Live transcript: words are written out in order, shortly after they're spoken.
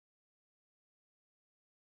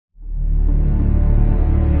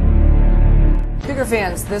Cougar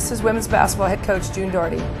fans, this is women's basketball head coach June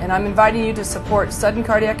Doherty, and I'm inviting you to support sudden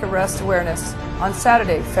cardiac arrest awareness on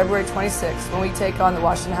Saturday, February 26th, when we take on the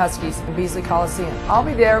Washington Huskies in Beasley Coliseum. I'll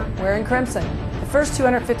be there wearing crimson. The first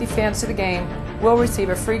 250 fans to the game will receive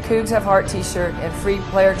a free Cougs Have Heart t-shirt and free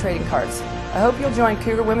player trading cards. I hope you'll join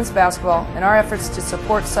Cougar women's basketball in our efforts to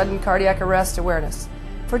support sudden cardiac arrest awareness.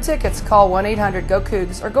 For tickets, call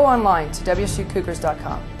 1-800-GO-COUGS or go online to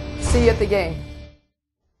WSUCougars.com. See you at the game.